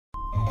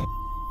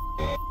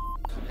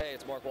Hey,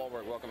 it's Mark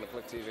Wahlberg. Welcome to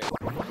Click TV.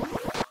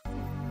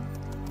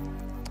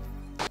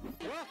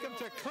 Welcome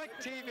to Click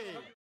TV.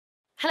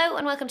 Hello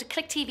and welcome to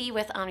Click TV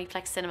with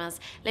Omniplex Cinemas.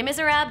 Les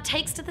Misérables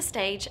takes to the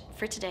stage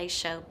for today's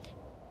show.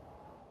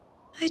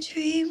 I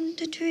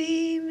dreamed a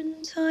dream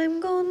in time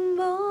gone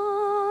by,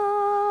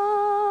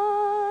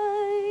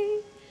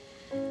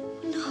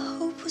 when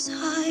hope was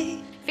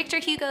high. Victor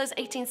Hugo's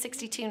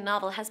 1862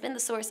 novel has been the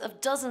source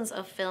of dozens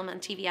of film and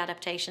TV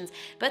adaptations,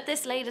 but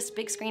this latest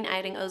big screen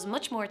outing owes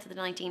much more to the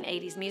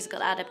 1980s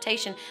musical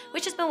adaptation,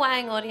 which has been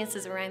wowing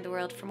audiences around the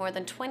world for more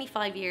than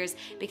 25 years,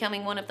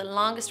 becoming one of the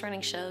longest running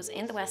shows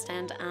in the West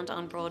End and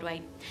on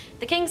Broadway.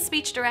 The King's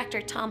Speech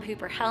director Tom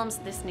Hooper helms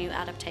this new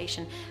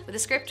adaptation, with a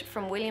script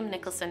from William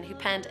Nicholson, who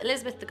penned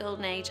Elizabeth the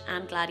Golden Age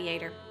and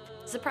Gladiator.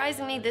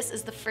 Surprisingly, this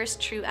is the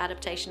first true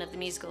adaptation of the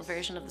musical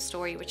version of the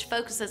story, which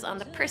focuses on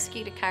the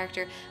persecuted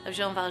character of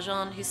Jean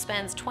Valjean, who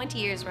spends 20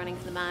 years running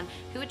from the man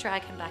who would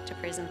drag him back to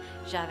prison,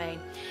 Javert.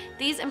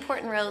 These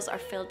important roles are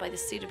filled by the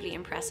suitably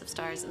impressive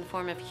stars in the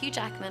form of Hugh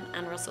Jackman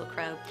and Russell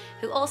Crowe,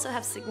 who also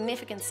have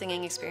significant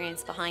singing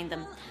experience behind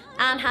them.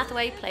 Anne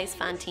Hathaway plays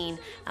Fantine,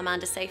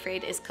 Amanda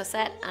Seyfried is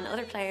Cosette, and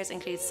other players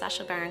include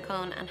Sacha Baron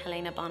Cohen and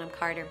Helena Bonham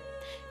Carter.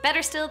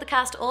 Better still, the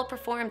cast all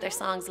performed their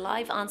songs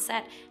live on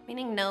set,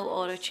 meaning no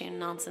auto-tune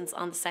nonsense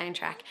on the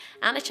soundtrack,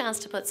 and a chance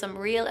to put some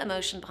real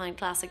emotion behind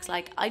classics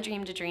like I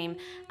Dreamed a Dream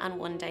and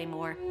One Day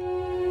More.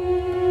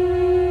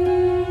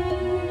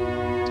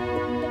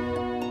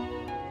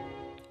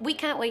 We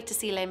can't wait to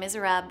see Les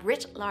Misérables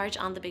writ large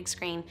on the big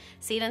screen.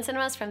 See it in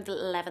cinemas from the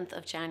 11th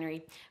of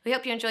January. We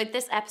hope you enjoyed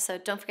this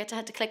episode. Don't forget to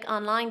head to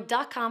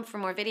clickonline.com for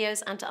more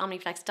videos and to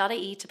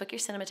omniplex.ie to book your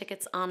cinema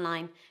tickets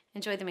online.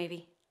 Enjoy the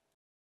movie.